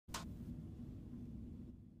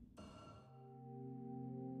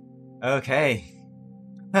Okay.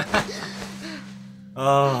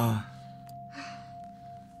 Oh.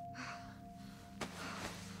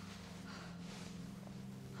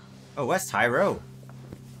 Oh, where's Tyro?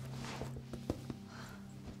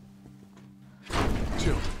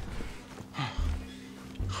 Jill. Oh,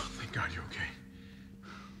 thank God you're okay.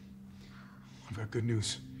 I've got good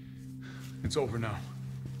news. It's over now.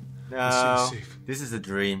 No, this is a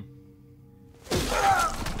dream.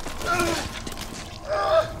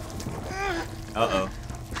 Uh-oh.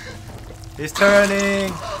 He's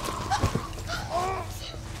turning!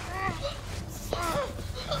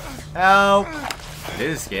 Help!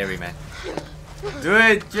 This is scary, man. Do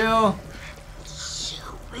it, Jill! Shoot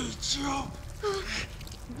me, Jill.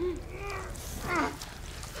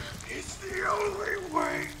 It's the only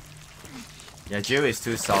way. Yeah, Jill is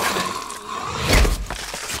too soft, man.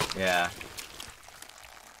 Yeah.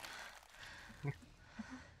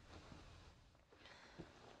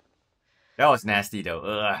 That was nasty though.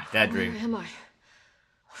 Ugh, that dream. Where am I?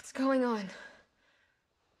 What's going on?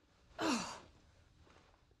 Oh.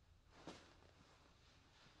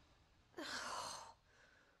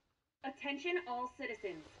 Attention all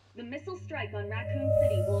citizens. The missile strike on Raccoon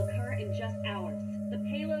City will occur in just hours. The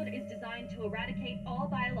payload is designed to eradicate all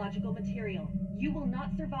biological material. You will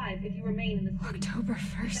not survive if you remain in the city. October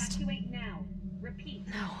 1st. Evacuate now. Repeat.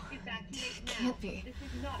 No. Evacuate It now. can't be. This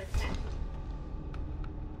is not a test.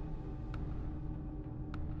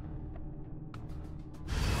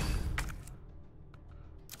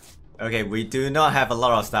 Okay, we do not have a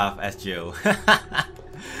lot of stuff as Jill.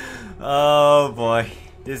 Oh boy,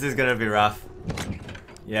 this is gonna be rough.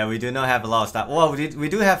 Yeah, we do not have a lot of stuff. Well, we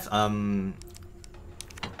do have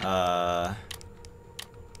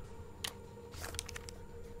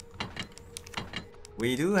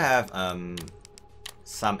we do have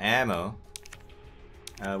some ammo.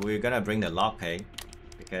 We're gonna bring the lockpick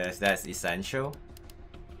because that's essential.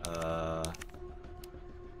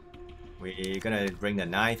 We're gonna bring the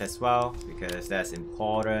knife as well because that's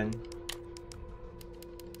important.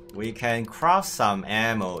 We can craft some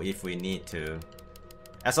ammo if we need to.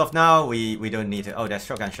 As of now, we don't need to. Oh, that's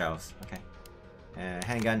shotgun shells. Okay.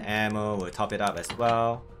 Handgun ammo, we'll top it up as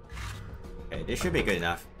well. Okay, this should be good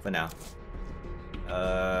enough for now.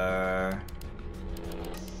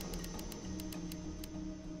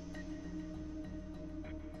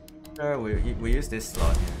 Sure, we use this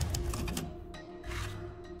slot here.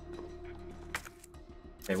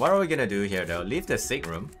 Okay, what are we gonna do here though? Leave the sick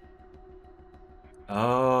room.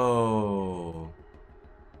 Oh.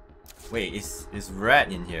 Wait, it's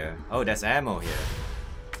red in here. Oh, there's ammo here.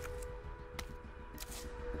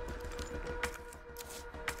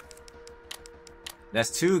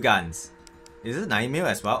 There's 2 guns. Is it 9mm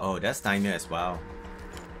as well? Oh, that's 9mm as well.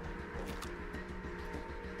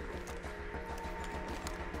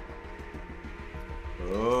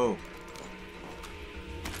 Oh.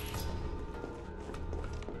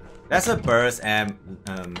 That's a burst handgun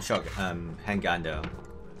though.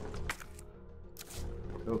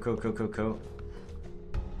 Cool.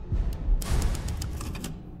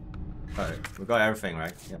 Alright, we got everything,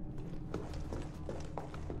 right? Yep.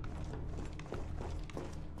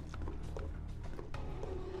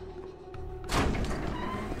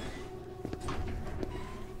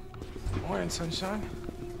 Morning, sunshine.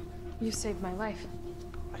 You saved my life.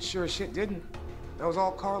 I sure as shit didn't. That was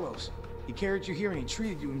all Carlos. He carried you here and he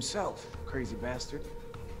treated you himself, crazy bastard.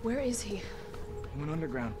 Where is he? He went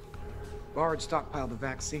underground. Bard stockpiled the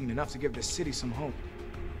vaccine, enough to give the city some hope.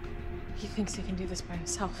 He thinks he can do this by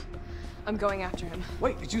himself. I'm going after him.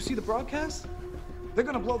 Wait, did you see the broadcast? They're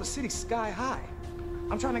gonna blow the city sky high.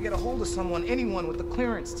 I'm trying to get a hold of someone, anyone with the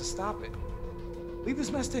clearance to stop it. Leave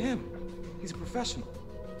this mess to him. He's a professional.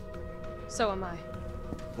 So am I.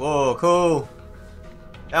 Whoa, cool.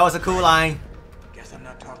 That was a cool line. Guess I'm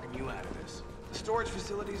not talking you out of this. The storage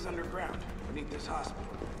facility is underground, beneath this hospital.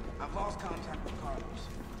 I've lost contact with Carlos,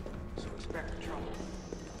 so expect trouble.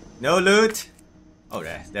 No loot. Oh,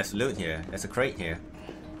 there's loot here. There's a crate here.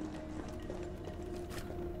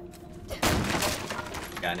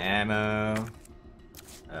 Gun ammo.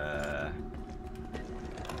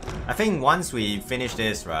 I think once we finish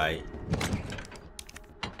this, right?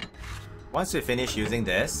 Once we finish using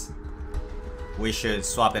this, we should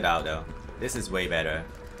swap it out though. This is way better.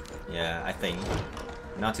 Yeah, I think.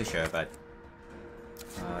 Not too sure, but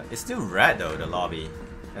it's still red though, the lobby.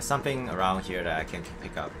 There's something around here that I can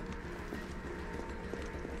pick up.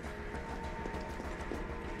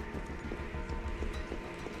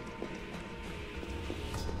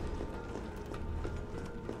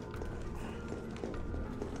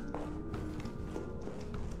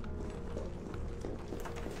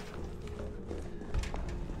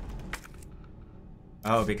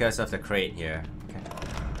 Oh, because of the crate here. Okay.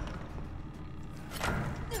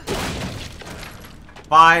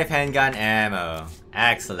 5 handgun ammo.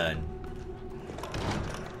 Excellent.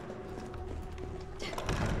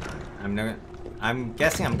 I'm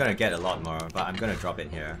guessing I'm gonna get a lot more, but I'm gonna drop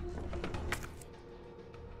it here.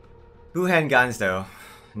 2 handguns though.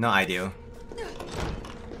 Not ideal.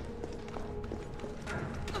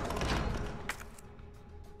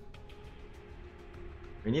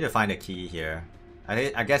 We need to find a key here.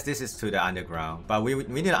 I guess this is to the underground, but we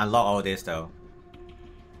need to unlock all this though.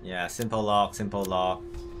 Yeah, simple lock, simple lock.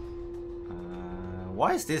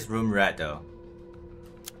 Why is this room red though?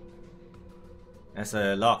 There's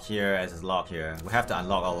a lock here, there's a lock here. We have to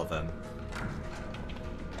unlock all of them.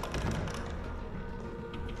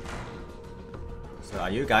 So are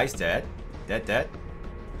you guys dead? Dead?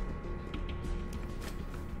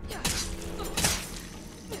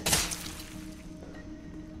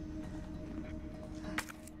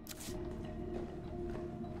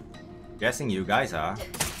 Guessing you guys are,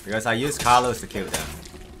 because I used Carlos to kill them.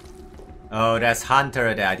 Oh, that's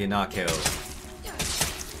Hunter that I did not kill.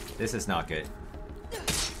 This is not good.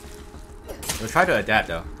 We'll try to adapt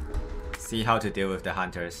though. See how to deal with the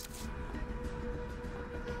hunters.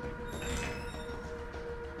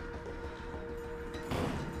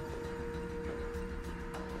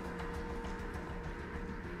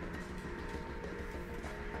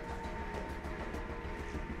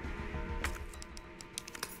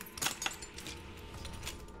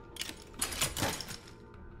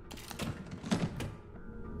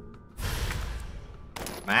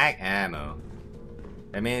 Mag ammo.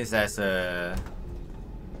 That means there's a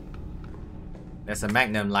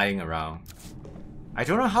magnum lying around. I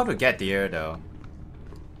don't know how to get there though.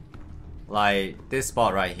 Like this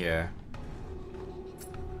spot right here.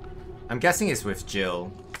 I'm guessing it's with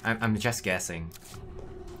Jill. I'm just guessing.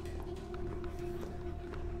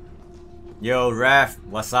 Yo, Ref,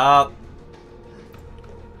 what's up?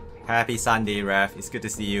 Happy Sunday, Ref. It's good to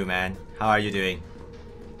see you, man. How are you doing?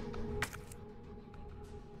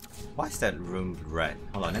 Why is that room red?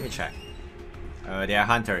 Hold on, let me check. They are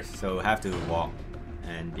hunters, so have to walk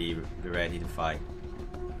and be ready to fight.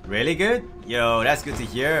 Really good? Yo, that's good to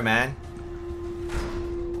hear, man.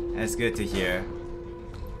 That's good to hear.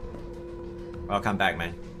 Welcome back,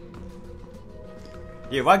 man.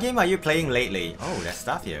 Yeah, what game are you playing lately? Oh, there's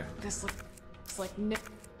stuff here. This looks like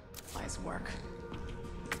Nikolai's work.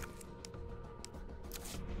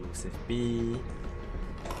 Exclusive B.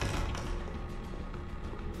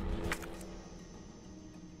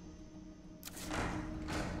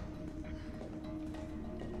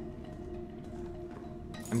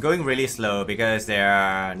 I'm going really slow because there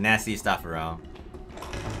are nasty stuff around.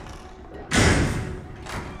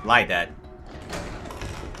 Like that.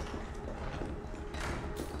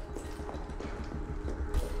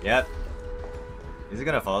 Yep. Is it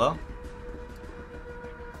gonna follow?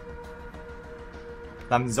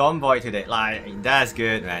 Some Zomboy today. Like, that's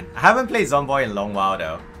good, man. I haven't played Zomboy in a long while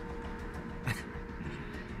though.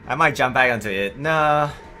 I might jump back onto it. No.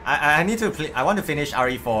 I need to play. I want to finish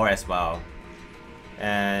RE4 as well.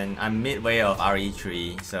 And I'm midway of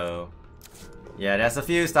RE3, so yeah, there's a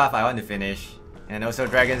few stuff I want to finish. And also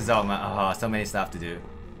Dragon's Dogma, oh, so many stuff to do.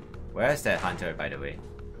 Where's that hunter, by the way?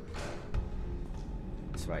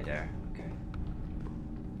 It's right there, okay.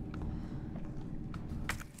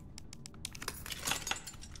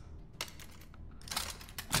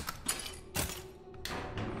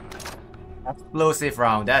 Explosive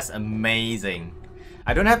round, that's amazing.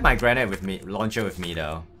 I don't have my grenade with me, launcher with me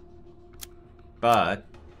though. But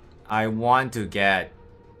I want to get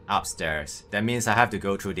upstairs. That means I have to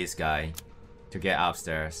go through this guy to get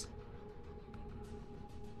upstairs.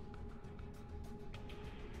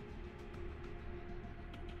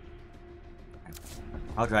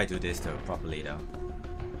 How do I do this though properly though?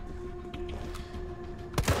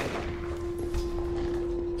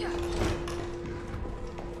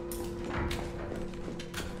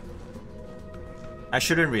 I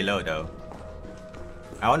shouldn't reload though.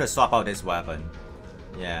 I want to swap out this weapon.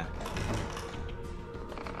 Yeah.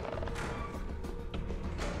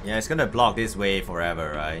 Yeah, it's gonna block this way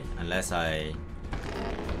forever, right? Unless I...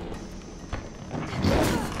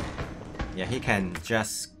 Yeah, he can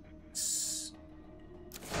just...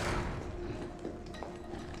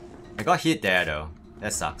 I got hit there though.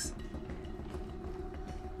 That sucks.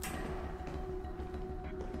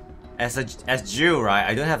 As Jill, right?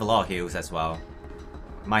 I don't have a lot of heals as well.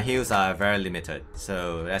 My heals are very limited,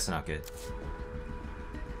 so that's not good.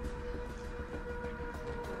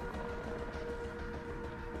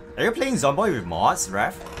 Are you playing Zomboid with mods,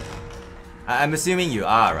 Ref? I'm assuming you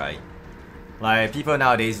are, right? Like people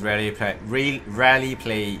nowadays rarely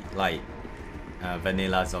play like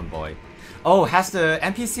vanilla Zomboid. Oh, has the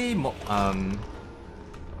NPC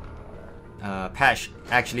patch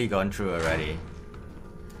actually gone through already?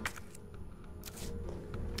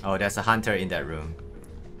 Oh, there's a hunter in that room.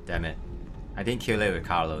 Damn it. I didn't kill it with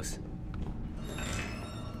Carlos.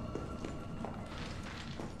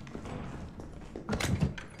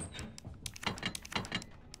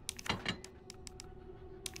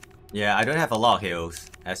 Yeah, I don't have a lot of heals,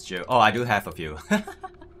 as Joe. Oh, I do have a few.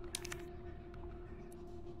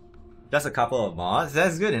 Just a couple of mods.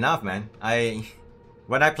 That's good enough, man.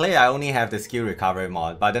 When I play, I only have the skill recovery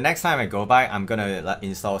mod. But the next time I go back, I'm gonna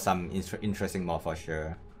install some interesting mod for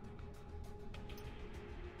sure.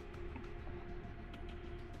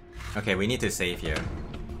 Okay, we need to save here.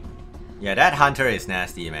 Yeah, that hunter is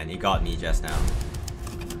nasty, man. He got me just now.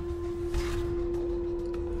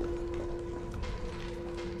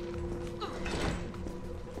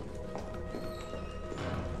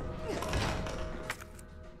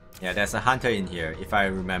 Yeah, there's a hunter in here, if I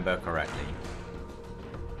remember correctly.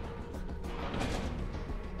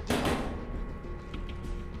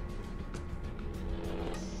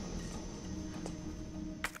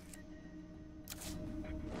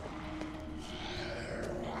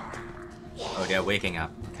 Oh, they're waking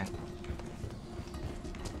up. Okay.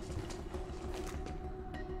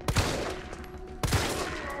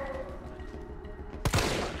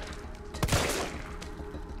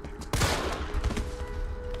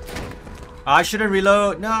 I shouldn't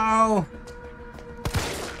reload. No.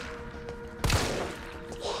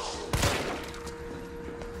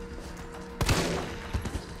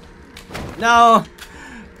 No.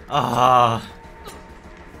 Ah.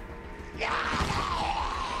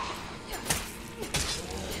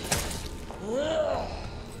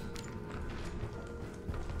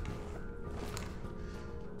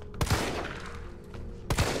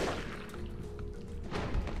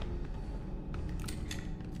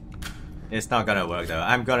 It's not gonna work though.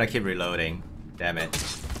 I'm gonna keep reloading. Damn it.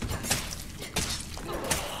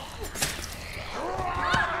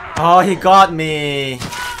 Oh, he got me!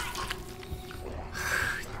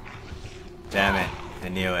 Damn it. I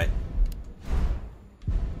knew it.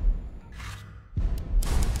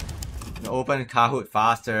 Open Kahoot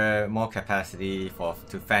faster, more capacity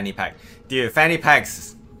to fanny pack. Dude, fanny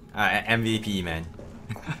packs are MVP, man.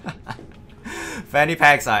 Fanny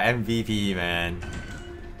packs are MVP, man.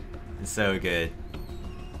 It's so good.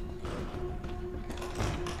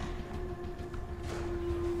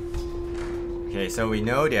 Okay, so we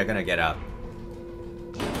know they're gonna get up.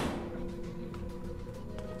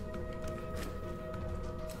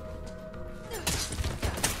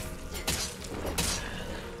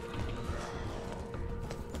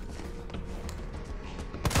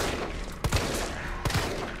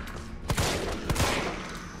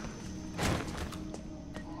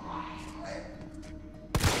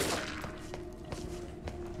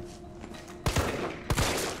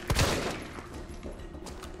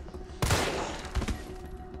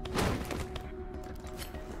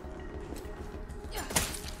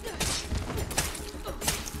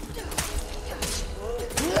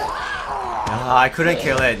 I couldn't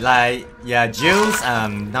kill it. Like, yeah, Jill's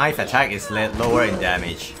knife attack is lower in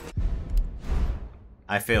damage.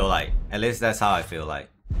 I feel like, at least that's how I feel like.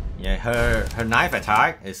 Yeah, her knife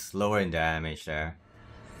attack is lower in damage there.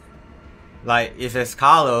 Like, if it's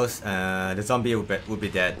Carlos, the zombie would be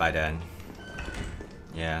dead by then.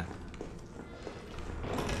 Yeah.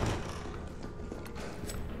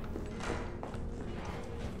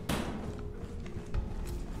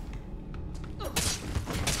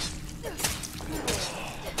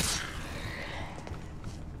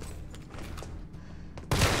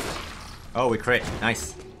 Oh, we crit.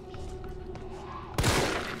 Nice.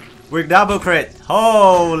 We double crit.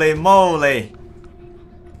 Holy moly.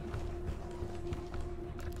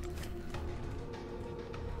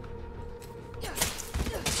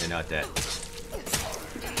 They're not dead.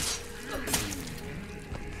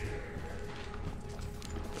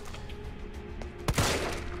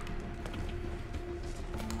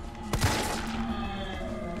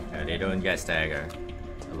 Yeah, they don't get staggered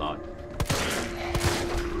a lot.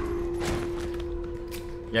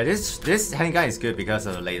 Yeah, this handgun is good because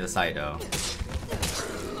of the laser sight though.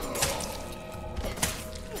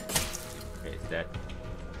 Okay, it's dead.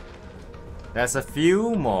 There's a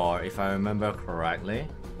few more if I remember correctly.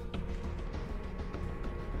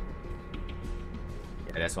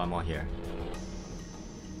 Yeah, there's one more here.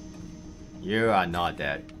 You are not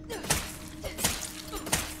dead.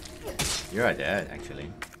 You are dead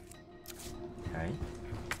actually. Okay.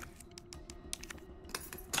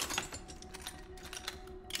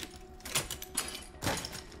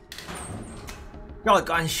 Got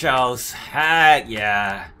gun shells. Heck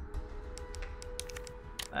yeah.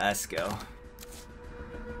 Let's go.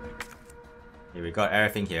 Okay, we got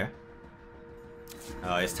everything here.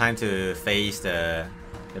 It's time to face the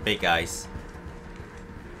big guys.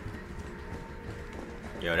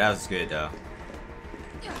 Yo, that was good though.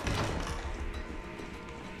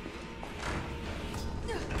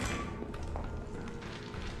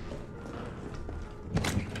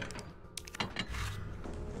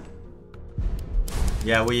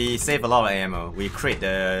 Yeah, we save a lot of ammo. We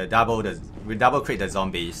double crit the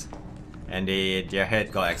zombies, and their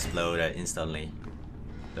head got exploded instantly.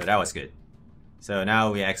 So that was good. So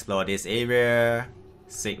now we explore this area,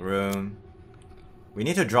 sick room. We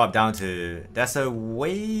need to drop down to. There's a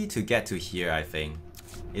way to get to here, I think.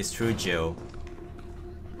 It's through Jill.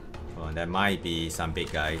 Oh, there might be some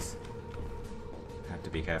big guys. Have to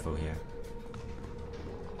be careful here.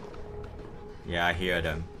 Yeah, I hear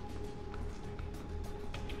them.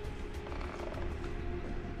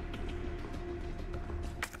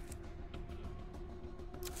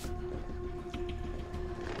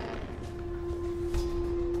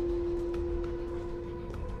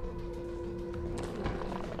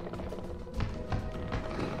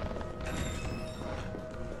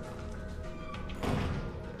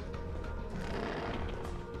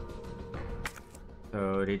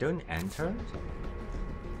 So they don't enter?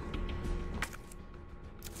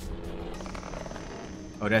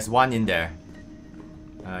 Oh, there's one in there.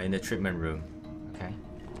 In the treatment room. Okay.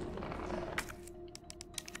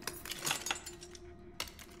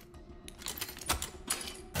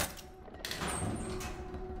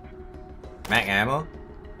 Mag ammo?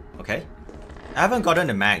 Okay. I haven't gotten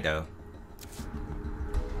the mag though.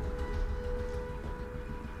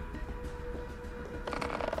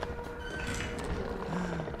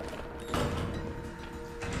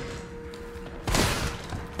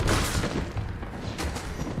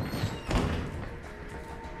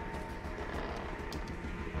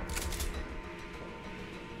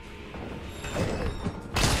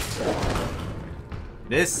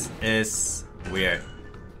 This is weird.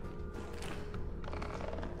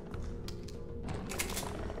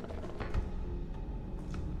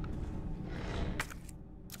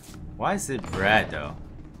 Why is it red though?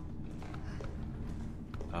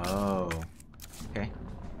 Oh, okay.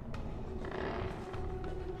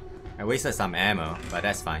 I wasted some ammo, but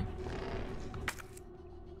that's fine.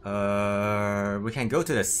 We can go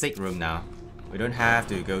to the sick room now. We don't have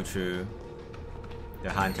to go through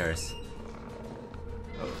the hunters.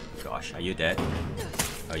 Oh gosh, are you dead?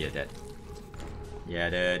 Oh, you're dead. Yeah,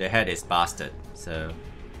 the head is busted, so...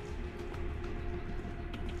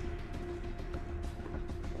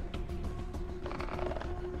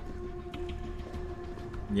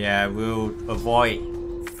 Yeah, we'll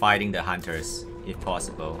avoid fighting the hunters if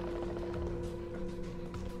possible.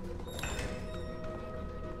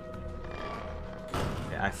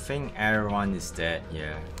 Yeah, I think everyone is dead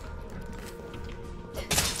here.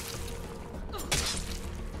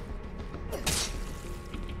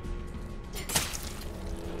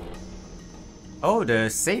 Oh, the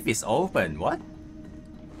safe is open. What?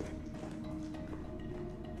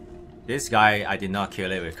 This guy, I did not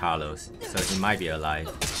kill it with Carlos, so he might be alive.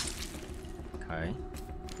 Okay.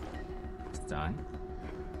 It's done.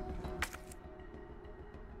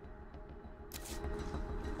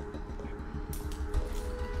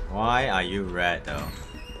 Why are you red though?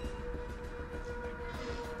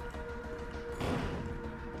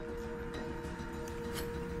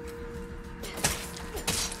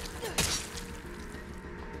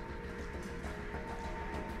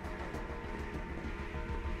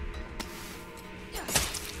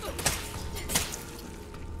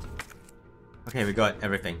 Okay, we got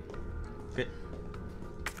everything. Good.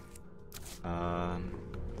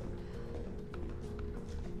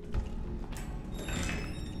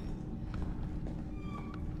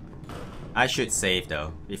 I should save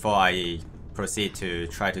though before I proceed to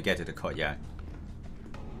try to get to the courtyard.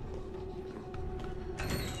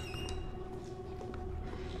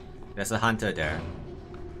 There's a hunter there,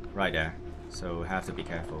 right there, so have to be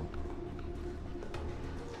careful.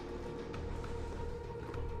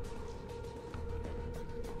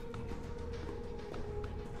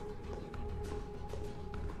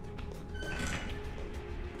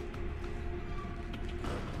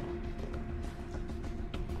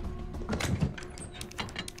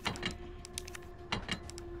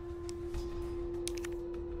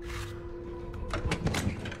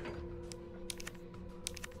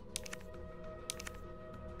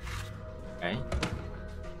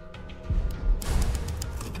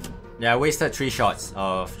 Yeah, I wasted 3 shots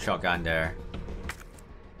of shotgun there.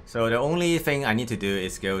 So the only thing I need to do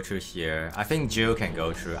is go through here. I think Jill can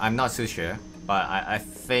go through. I'm not too sure, but I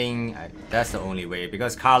think that's the only way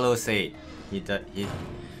because Carlos said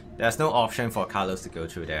there's no option for Carlos to go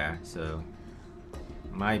through there. So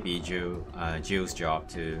might be Jill's job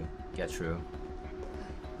to get through.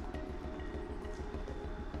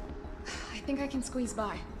 I think I can squeeze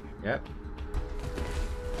by. Yep.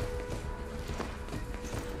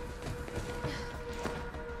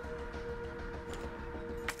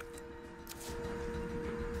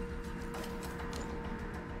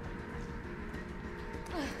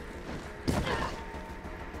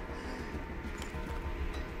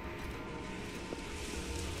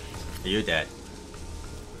 Are you dead?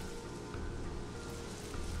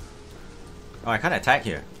 Oh, I can't attack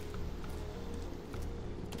here.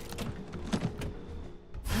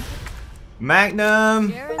 Magnum!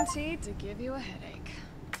 Guaranteed to give you a headache.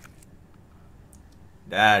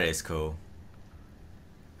 That is cool.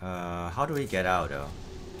 How do we get out though?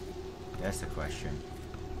 That's the question.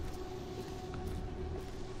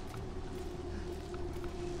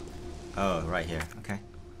 Oh, right here. Okay.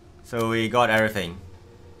 So we got everything.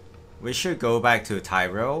 We should go back to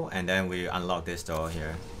Tyrell and then we unlock this door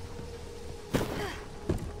here.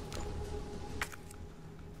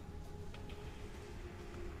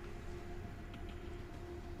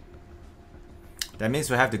 That means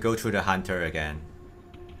we have to go through the hunter again.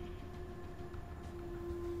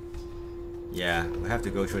 Yeah, we have to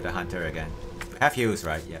go through the hunter again. We have heals,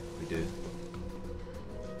 right? Yeah, we do.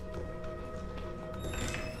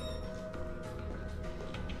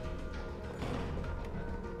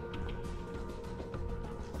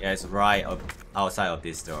 Yeah, it's right up outside of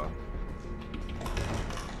this door.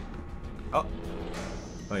 Oh,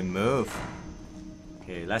 we move.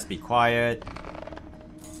 Okay, let's be quiet.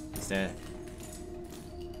 Is there?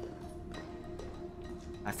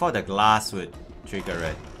 I thought the glass would trigger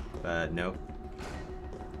it, but nope.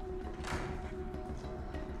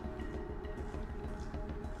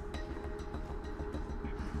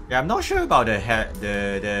 Yeah, I'm not sure about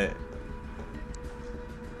the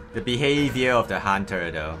behavior of the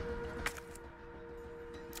hunter though.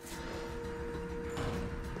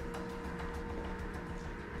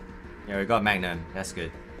 Yeah, we got Magnum. That's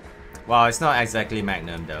good. Well, it's not exactly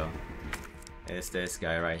Magnum though. It's this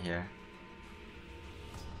guy right here.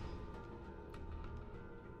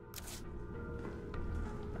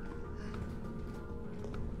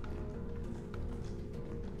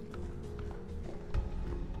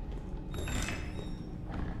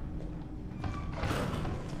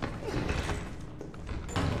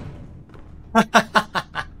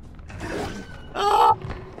 Oh,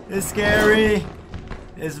 it's scary.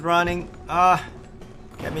 It's running. Ah,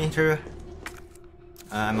 get me through.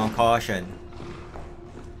 I'm on caution.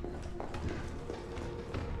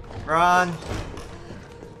 Run.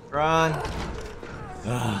 Run.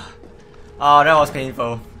 Oh, that was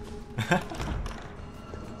painful.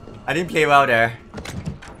 I didn't play well there.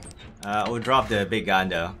 We'll drop the big gun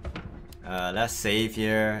though. Let's save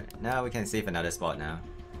here. Now we can save another spot now.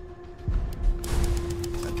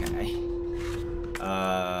 Okay.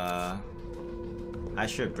 I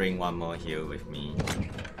should bring one more heal with me.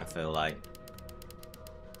 I feel like.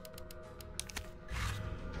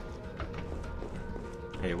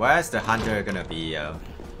 Hey, where's the hunter gonna be?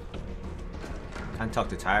 Can't talk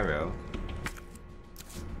to Tyrell.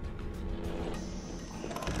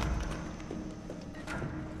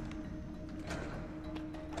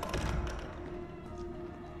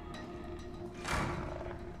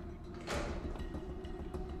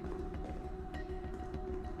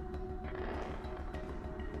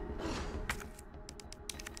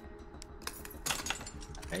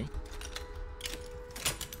 Okay.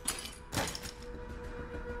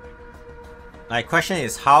 My question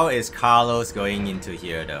is, how is Carlos going into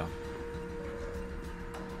here though?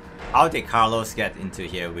 How did Carlos get into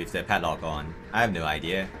here with the padlock on? I have no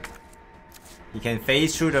idea. He can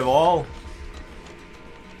phase through the wall.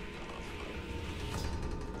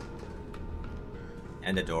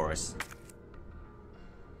 And the doors.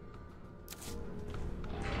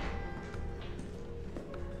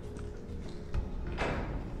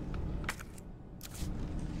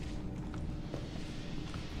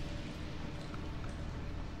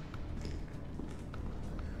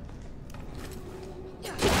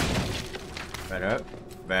 Red up,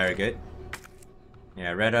 very good.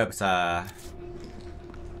 Yeah, red ups are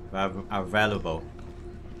valuable.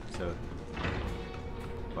 So,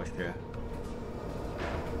 for sure.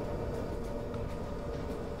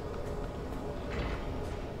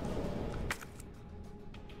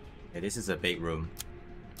 Yeah, this is a big room.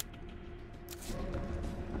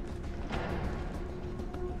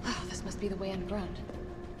 Oh, this must be the way underground.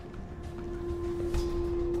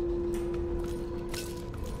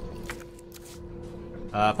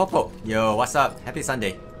 Popo, yo, what's up? Happy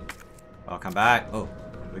Sunday. Welcome back. Oh,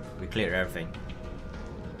 we cleared everything.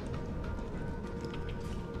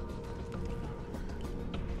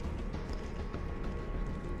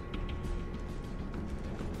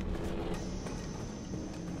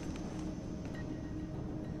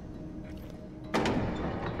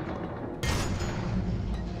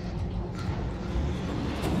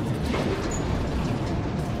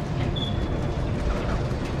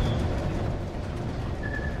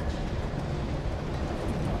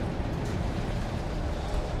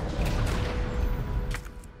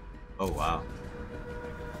 Oh wow.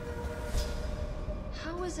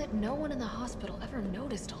 How is it no one in the hospital ever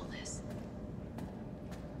noticed all this?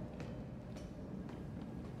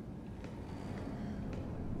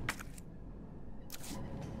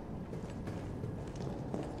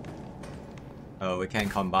 Oh, we can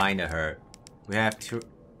combine the herd. We have two.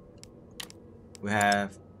 We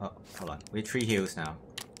have. Oh, hold on. We have 3 heals now,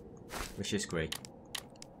 which is great.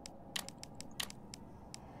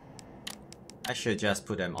 I should just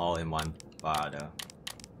put them all in one bar though.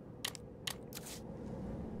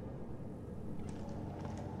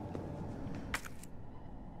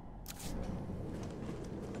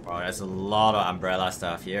 Wow, there's a lot of umbrella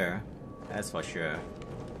stuff here. That's for sure.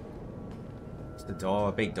 It's the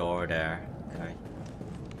door, big door there. Okay.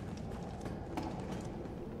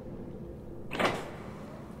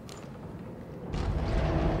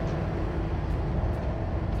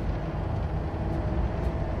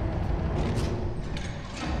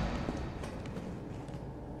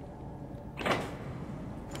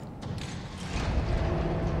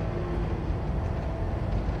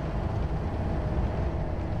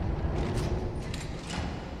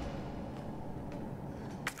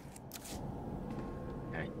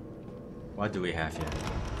 What do we have here?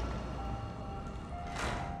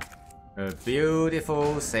 A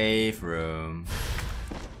beautiful safe room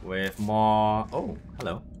with more... Oh,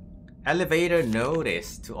 hello. Elevator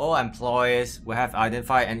notice. To all employees, we have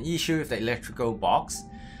identified an issue with the electrical box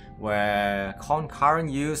where concurrent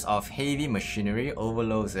use of heavy machinery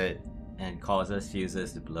overloads it and causes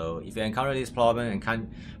fuses to blow. If you encounter this problem and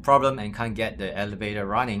can't get the elevator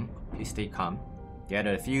running, please stay calm.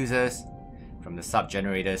 Gather the fuses from the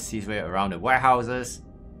sub-generators situated around the warehouses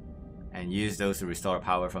and use those to restore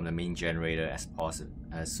power from the main generator as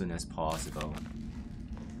soon as possible.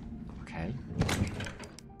 Okay.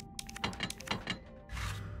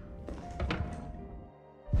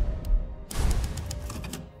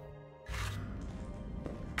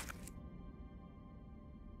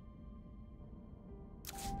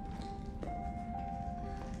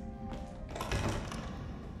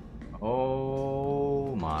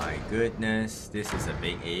 Oh my goodness, this is a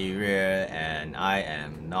big area and I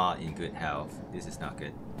am not in good health. This is not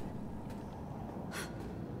good.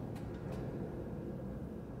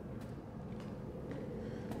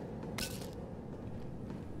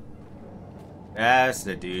 That's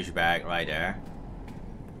the douchebag right there.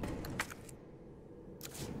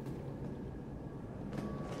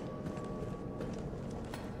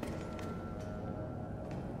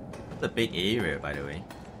 It's a big area, by the way.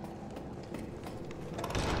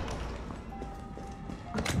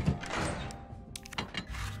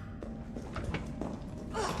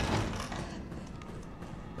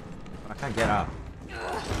 I can't get up.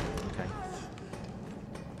 Okay.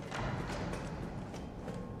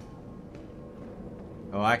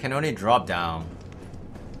 Oh, I can only drop down.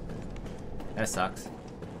 That sucks.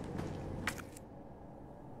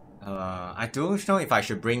 I don't know if I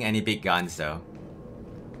should bring any big guns though.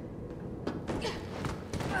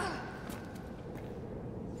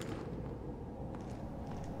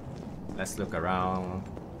 Let's look around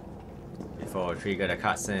before I trigger the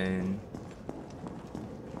cutscene.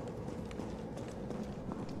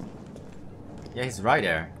 Yeah, he's right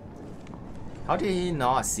there. How did he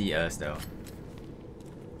not see us though?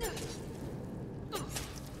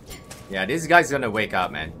 Yeah, this guy's gonna wake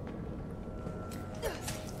up, man.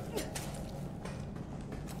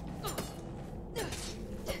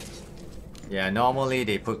 Yeah, normally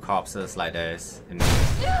they put corpses like this in...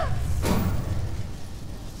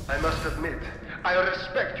 I must admit, I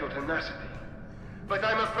respect your tenacity, but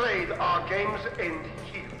I'm afraid our games end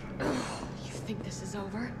here. You think this is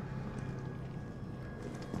over?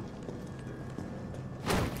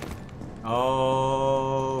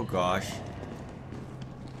 Oh gosh.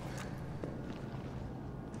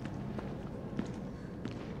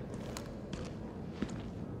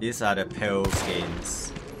 These are the pale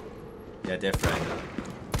skins. They're different.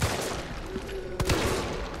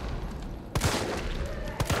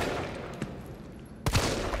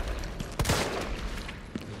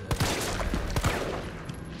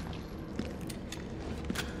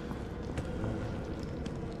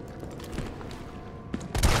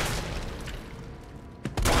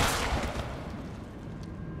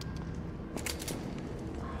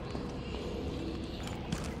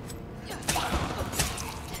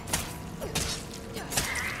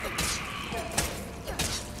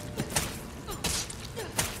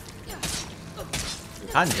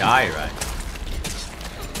 Can't die, right?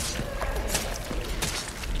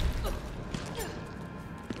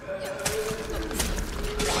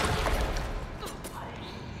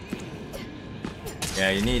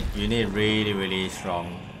 Yeah, you need really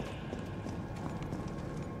strong.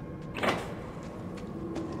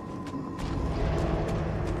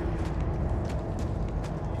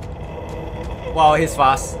 Wow, he's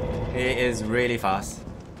fast. He is really fast.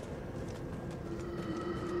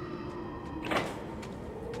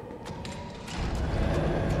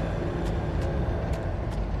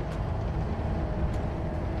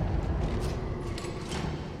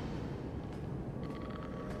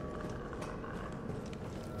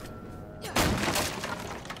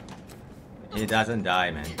 He doesn't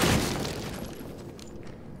die, man.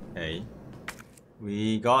 Okay.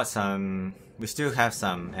 We got some... We still have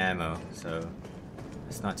some ammo, so...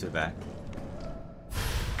 It's not too bad.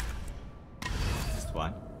 Just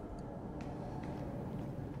one.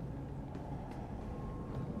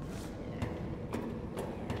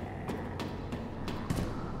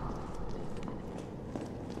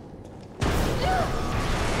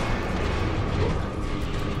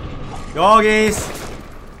 Doggies!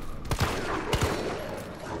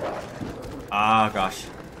 Ah, gosh.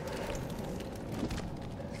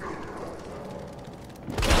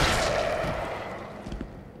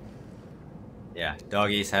 Yeah,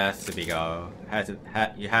 doggies have to be go.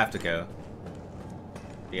 You have to go.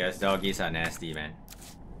 Because doggies are nasty, man.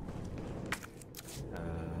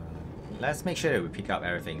 Let's make sure that we pick up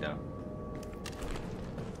everything though.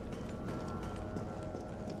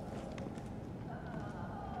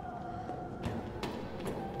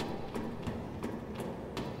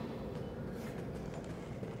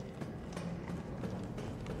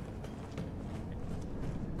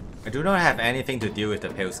 I do not have anything to deal with the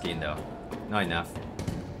pale skin though. Not enough.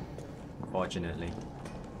 Fortunately.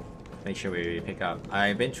 Make sure we pick up.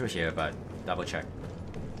 I've been through here, but double check.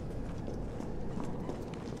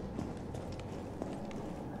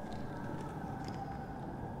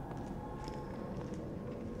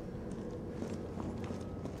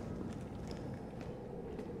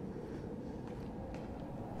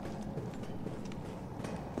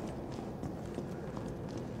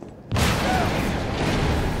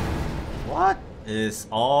 What is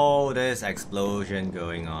all this explosion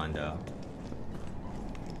going on though?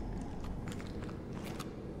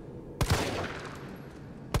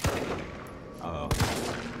 Uh oh.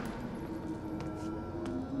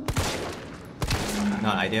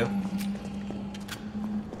 Not ideal.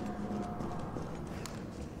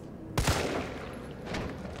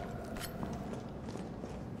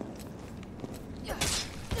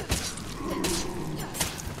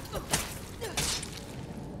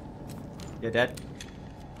 You're dead.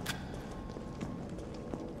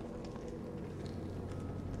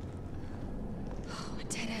 Oh, a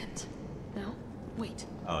dead end. No? Wait.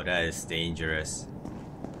 Oh, that is dangerous.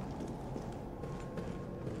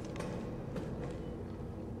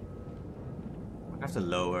 I have to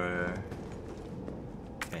lower.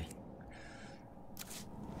 Okay.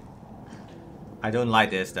 I don't like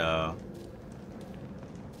this though.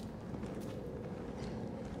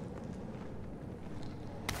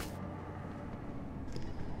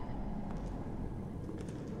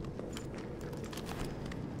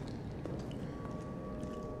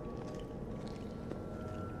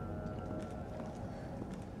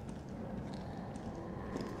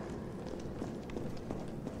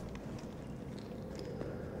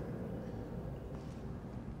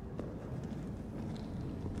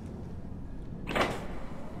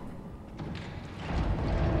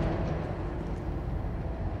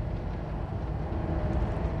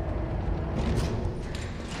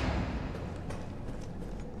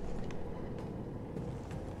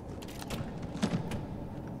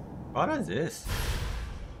 What is this?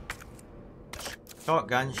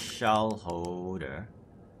 Shotgun shell holder.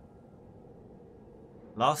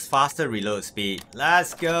 Lost faster reload speed.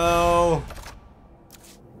 Let's go!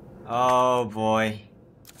 Oh boy.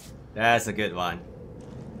 That's a good one.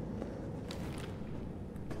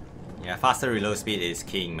 Yeah, faster reload speed is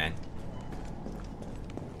king, man.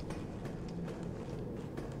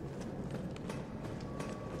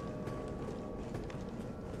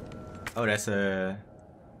 Oh, there's a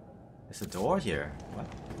door here. What?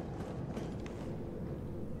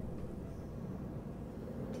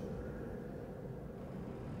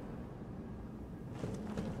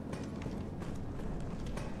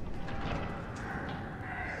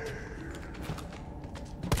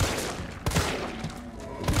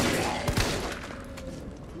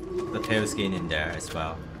 The pale skin in there as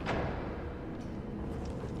well.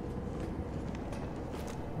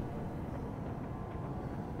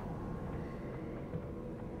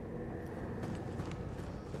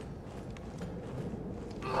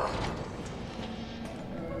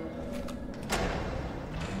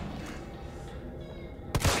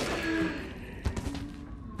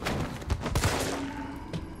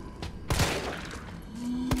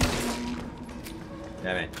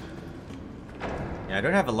 Damn it. Yeah, I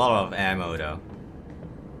don't have a lot of ammo though.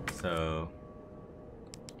 So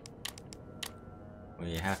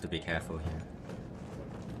we have to be careful here.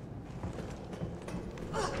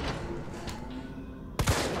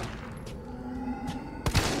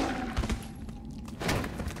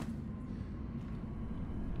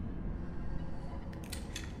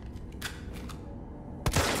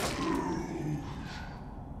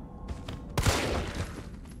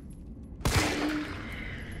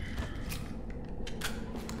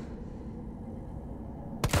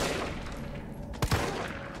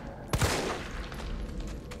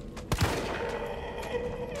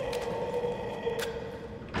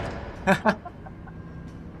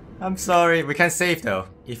 I'm sorry, we can save though.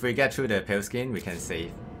 If we get through the pale skin, we can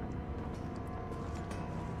save.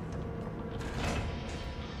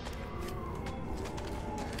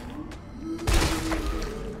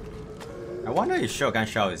 I wonder if shotgun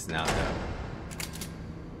shell is now though.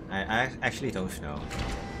 I actually don't know.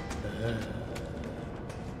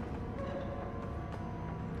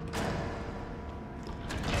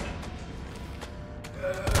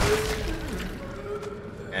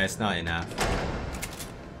 Yeah, it's not enough.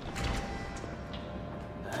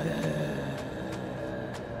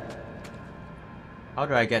 How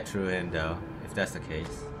do I get through him though, if that's the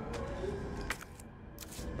case?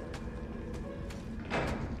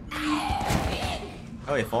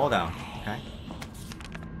 Oh, it fall down. Okay.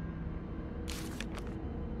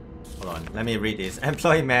 Hold on, let me read this.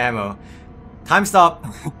 Employee memo. Time stop!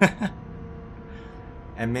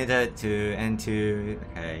 Admitted to N2.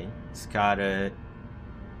 Okay. Scattered.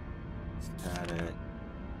 Scattered.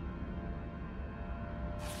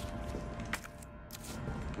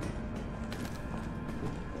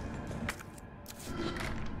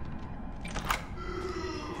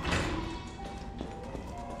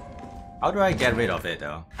 How do I get rid of it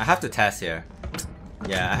though? I have to test here.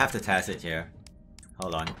 Yeah, I have to test it here.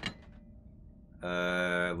 Hold on.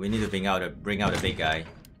 We need to bring out a big guy.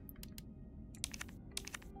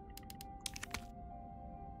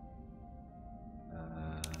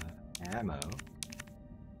 Ammo.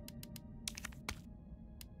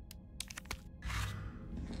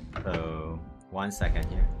 So 1 second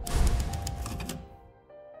here.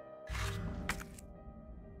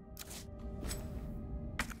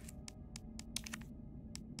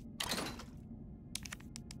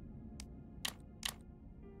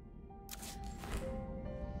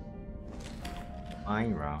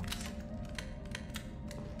 Fine round.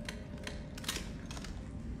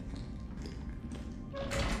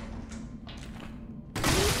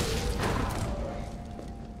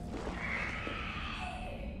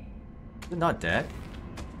 You're not dead.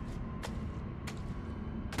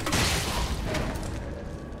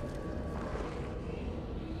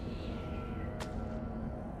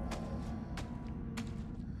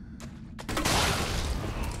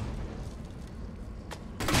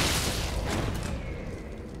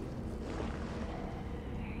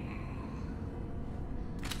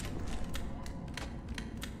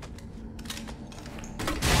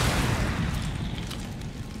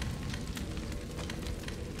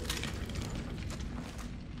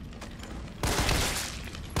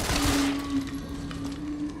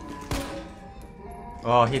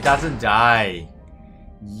 Oh, he doesn't die.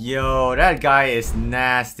 Yo, that guy is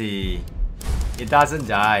nasty. It doesn't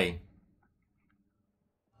die.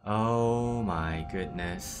 Oh my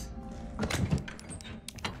goodness.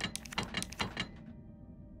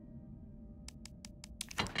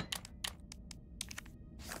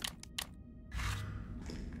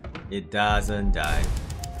 It doesn't die.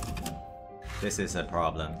 This is a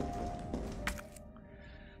problem.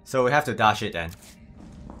 So we have to dodge it then.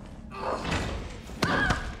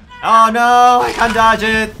 Oh no, I can't dodge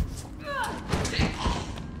it!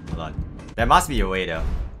 Hold on. There must be a way though.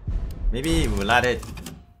 Maybe we'll let it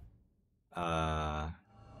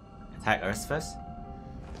attack us first?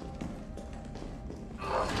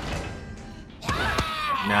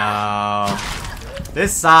 No.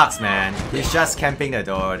 This sucks, man. He's just camping the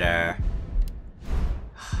door there.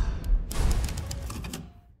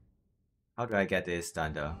 How do I get this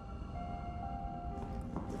done though?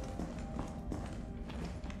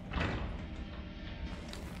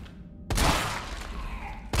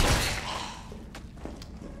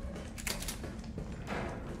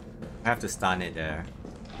 I have to stun it there.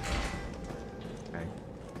 Okay.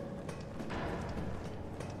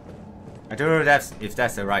 I don't know if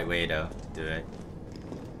that's the right way though to do it.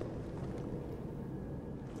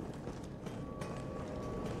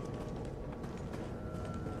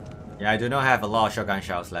 Yeah, I do not have a lot of shotgun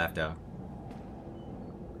shells left though.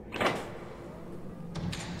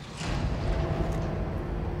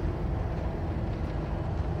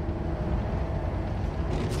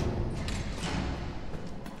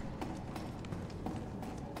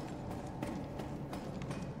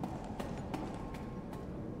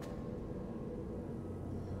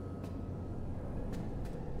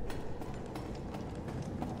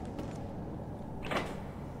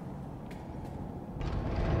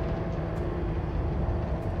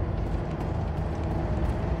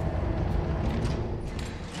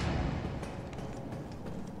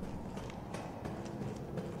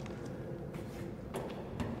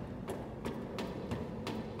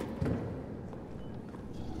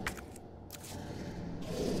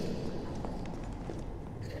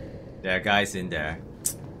 There are guys in there.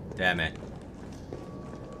 Damn it.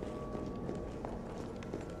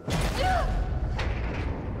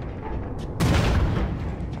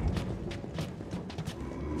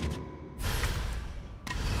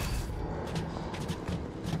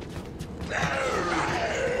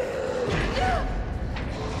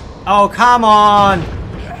 Oh, come on!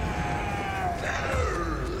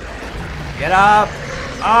 Get up!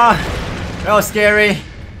 Ah! That was scary!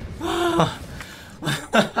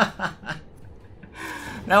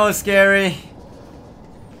 That was scary!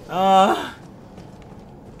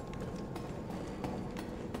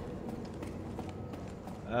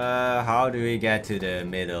 How do we get to the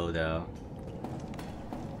middle though?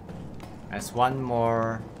 There's one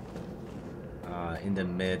more in the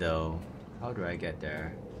middle. How do I get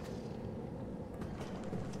there?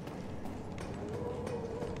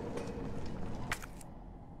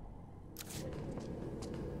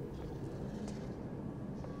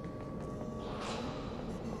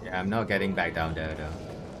 Yeah, I'm not getting back down there though.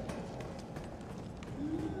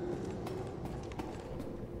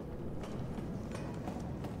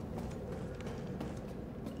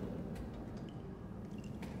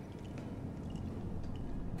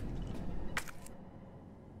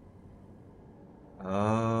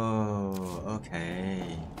 Oh,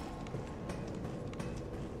 okay.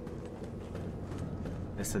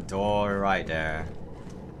 There's a door right there.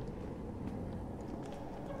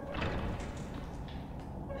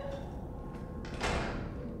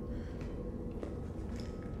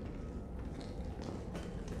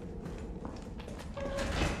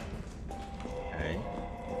 Okay.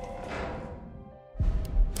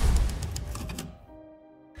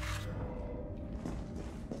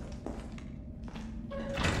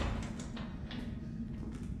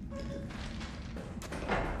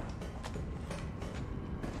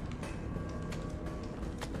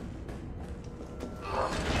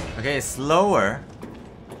 Okay, it's slower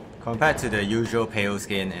compared to the usual pale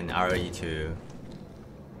skin in RE2.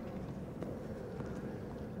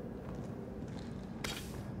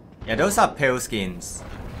 Yeah, those are pale skins.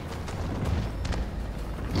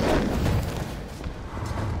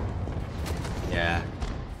 Yeah.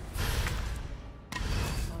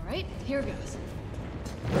 Alright, here goes.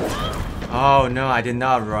 Oh no, I did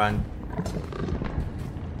not run.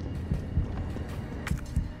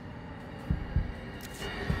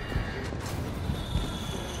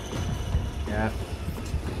 Yep.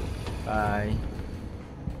 Bye.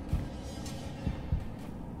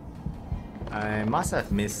 I must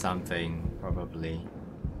have missed something, probably.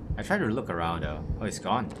 I tried to look around though. Oh, it's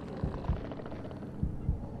gone.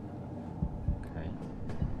 Okay.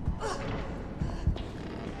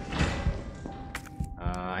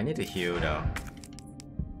 I need to heal though.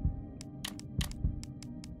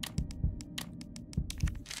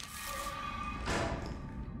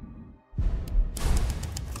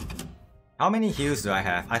 How many heals do I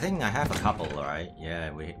have? I think I have a couple, right?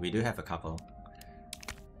 Yeah, we do have a couple.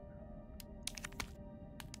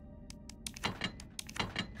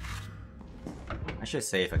 I should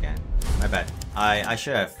save again. My bad. I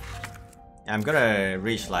should have. I'm gonna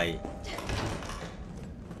reach like.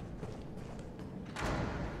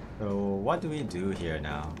 So what do we do here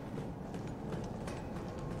now?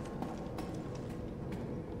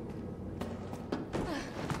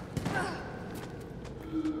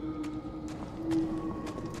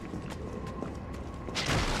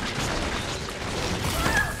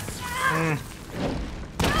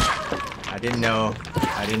 I didn't know.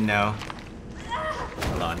 I didn't know.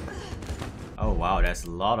 Hold on. Oh wow, there's a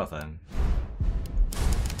lot of them.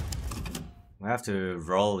 We have to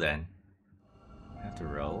roll then. We have to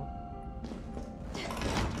roll.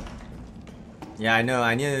 Yeah, I know.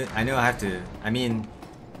 I have to. I mean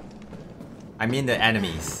the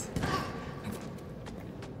enemies.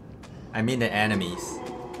 I mean the enemies.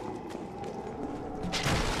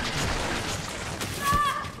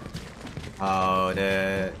 Oh,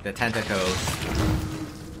 the tentacles.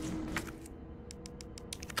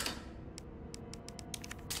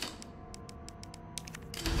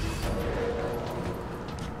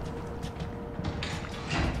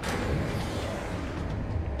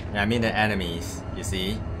 Yeah, I mean the enemies, you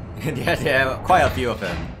see? there are quite a few of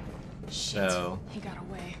them. Shit, So... he got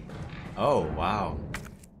away. Oh, wow.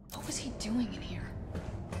 What was he doing in here?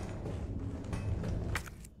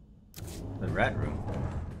 The red room.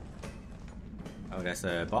 Oh, there's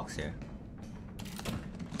a box here.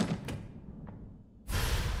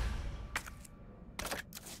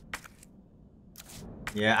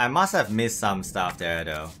 Yeah, I must have missed some stuff there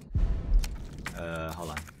though. Hold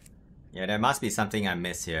on. Yeah, there must be something I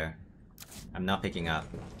missed here. I'm not picking up,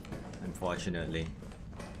 unfortunately.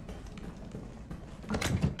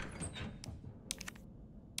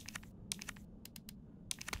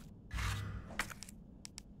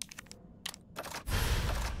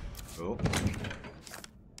 Cool.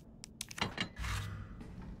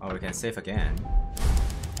 Or we can save again.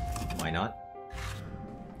 Why not?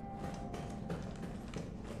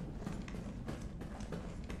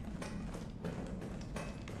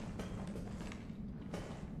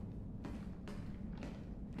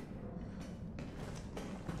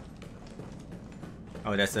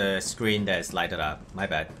 Oh, there's a screen that's lighted up. My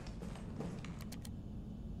bad.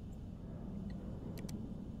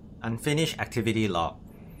 Unfinished activity log.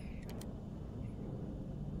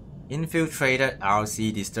 Infiltrated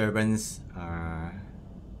RC disturbance.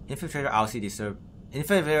 Infiltrated RC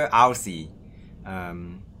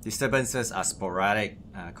disturbances are sporadic.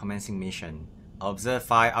 Commencing mission. Observe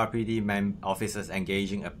 5 RPD officers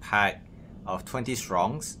engaging a pack of 20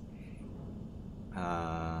 strongs.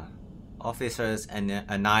 Officers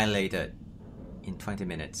annihilated in 20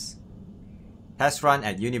 minutes. Test run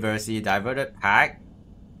at University diverted pack,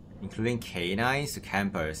 including canines to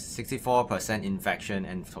campers. 64% infection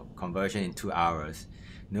and conversion in 2 hours.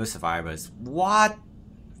 No survivors. What?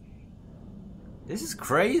 This is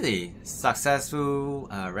crazy. Successful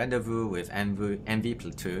rendezvous with MV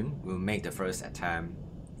platoon will make the first attempt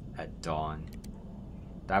at dawn.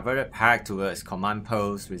 Diverted pack towards command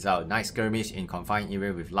post. Result: night skirmish in confined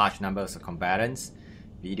area with large numbers of combatants.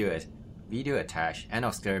 Video attached. End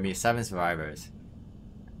of skirmish. 7 survivors.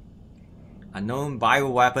 Unknown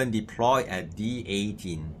bioweapon deployed at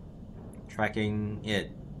D18. Tracking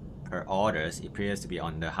it per orders. It appears to be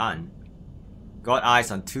on the hunt. Got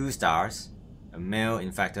eyes on 2 stars. A male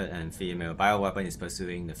infected and female. Bioweapon is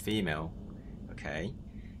pursuing the female. Okay.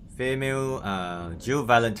 Female Jill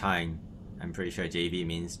Valentine. I'm pretty sure JV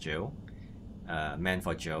means Jill. Man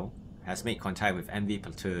for Jill. Has made contact with MV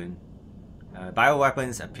platoon.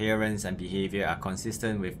 Bioweapons appearance and behavior are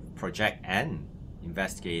consistent with Project N.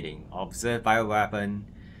 Investigating. Observe bioweapon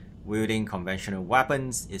wielding conventional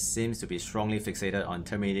weapons. It seems to be strongly fixated on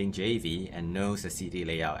terminating JV and knows the city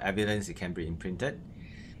layout. Evidence it can be imprinted.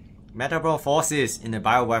 Metamorphosis in a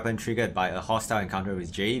bioweapon triggered by a hostile encounter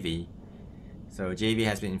with JV. So JV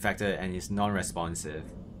has been infected and is non-responsive.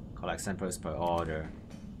 Collect samples per order.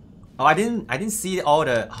 Oh, I didn't see all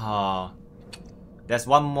the. There's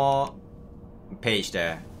one more page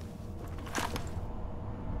there.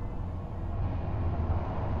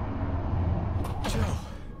 Joe,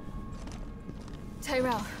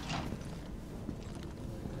 Tyrell.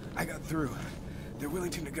 I got through. They're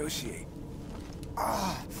willing to negotiate.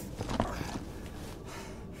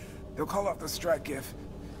 They'll call off the strike if,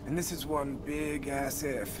 and this is one big ass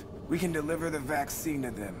if, we can deliver the vaccine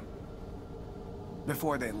to them.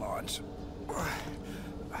 Before they launch.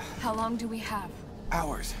 How long do we have?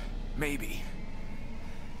 Hours, maybe.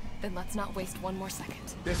 Then let's not waste one more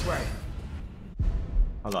second. This way.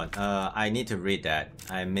 Hold on, I need to read that.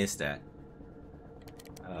 I missed that.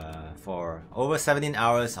 For over 17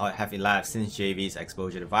 hours have elapsed since JV's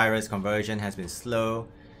exposure to virus. Conversion has been slow,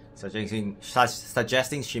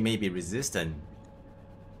 suggesting she may be resistant.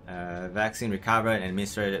 Vaccine recovered and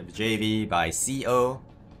administered JV by CO.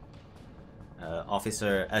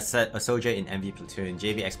 Officer, a soldier in MV platoon.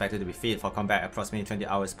 JV expected to be fit for combat approximately 20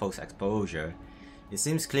 hours post-exposure. It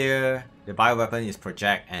seems clear the bioweapon is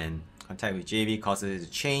Project N. Contact with JV causes it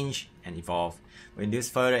to change and evolve. We induce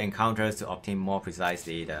further encounters to obtain more precise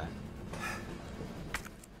data.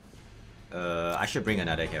 I should bring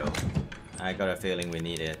another heal. I got a feeling we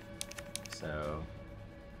need it. So